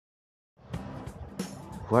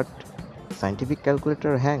What? Scientific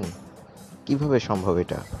calculator hang? কিভাবে সম্ভব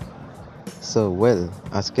এটা? সো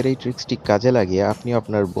আজকের এই ট্রিক্সটি কাজে লাগিয়ে আপনিও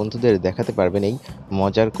আপনার বন্ধুদের দেখাতে পারবেন এই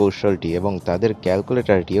মজার কৌশলটি এবং তাদের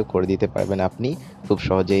ক্যালকুলেটরটিও করে দিতে পারবেন আপনি খুব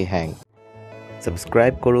সহজেই হ্যাং।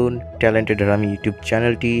 সাবস্ক্রাইব করুন ট্যালেন্টেড হারামি ইউটিউব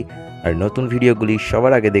চ্যানেলটি, আর নতুন ভিডিওগুলি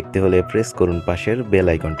সবার আগে দেখতে হলে প্রেস করুন পাশের বেল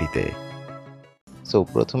আইকনটিতে। সো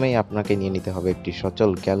প্রথমেই আপনাকে নিয়ে নিতে হবে একটি সচল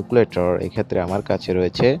ক্যালকুলেটর। এক্ষেত্রে আমার কাছে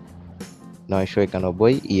রয়েছে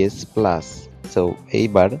 991 ইএস প্লাস। সো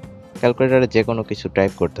এইবার ক্যালকুলেটরে যে কোনো কিছু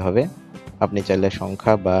টাইপ করতে হবে। আপনি চাইলে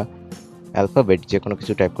সংখ্যা বা অ্যালফাবেট যে কোনো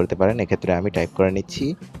কিছু টাইপ করতে পারেন। এক্ষেত্রে আমি টাইপ করে নিচ্ছি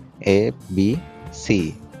ABC।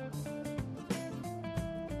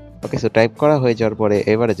 ওকে, সো টাইপ করা হয়ে যাওয়ার পরে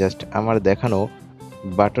এবারে জাস্ট আমার দেখানো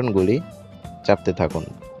বাটনগুলি চাপতে থাকুন।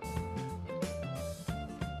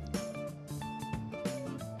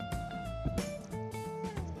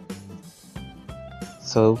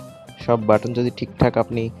 সো সব বাটন যদি ঠিকঠাক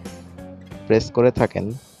আপনি প্রেস করে থাকেন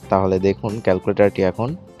তাহলে দেখুন ক্যালকুলেটরটি এখন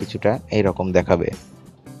কিছুটা এইরকম দেখাবে।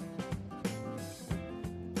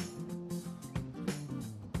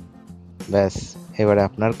 ব্যাস, এবারে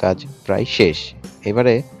আপনার কাজ প্রায় শেষ।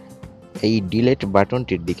 এবারে এই ডিলেট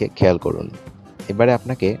বাটনটির দিকে খেয়াল করুন। এবারে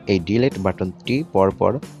আপনাকে এই ডিলেট বাটনটি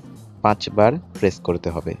পরপর 5 বার প্রেস করতে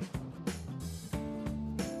হবে।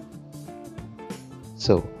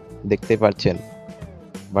 সো দেখতে পাচ্ছেন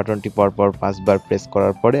বাটনটি পরপর 5 বার প্রেস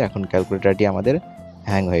করার পরে এখন ক্যালকুলেটরটি আমাদের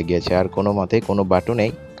হ্যাং হয়ে গিয়েছে। আর কোনো মতেই কোনো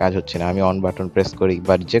বাটনেই কাজ হচ্ছে না। আমি অন বাটন প্রেস করি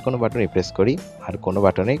বা যে কোনো বাটনই প্রেস করি, আর কোনো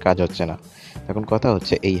বাটনেই কাজ হচ্ছে না। এখন কথা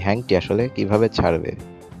হচ্ছে এই হ্যাংটি আসলে কিভাবে ছাড়বে।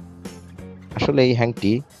 আসলে এই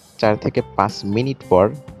হ্যাংটি 4 থেকে 5 মিনিট পর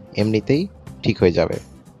এমনিতেই ঠিক হয়ে যাবে।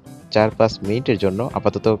 4-5 মিনিটের জন্য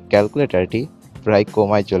আপাতত ক্যালকুলেটরটি প্রায়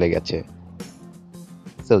কোমায় চলে গেছে।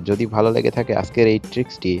 সো যদি ভালো লেগে থাকে আজকের এই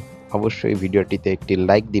ট্রিক্সটি, অবশ্যই ভিডিওটিতে একটি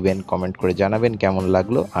লাইক দিবেন, কমেন্ট করে জানাবেন কেমন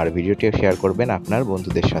লাগলো, আর ভিডিওটিও শেয়ার করবেন আপনার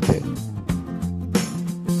বন্ধুদের সাথে।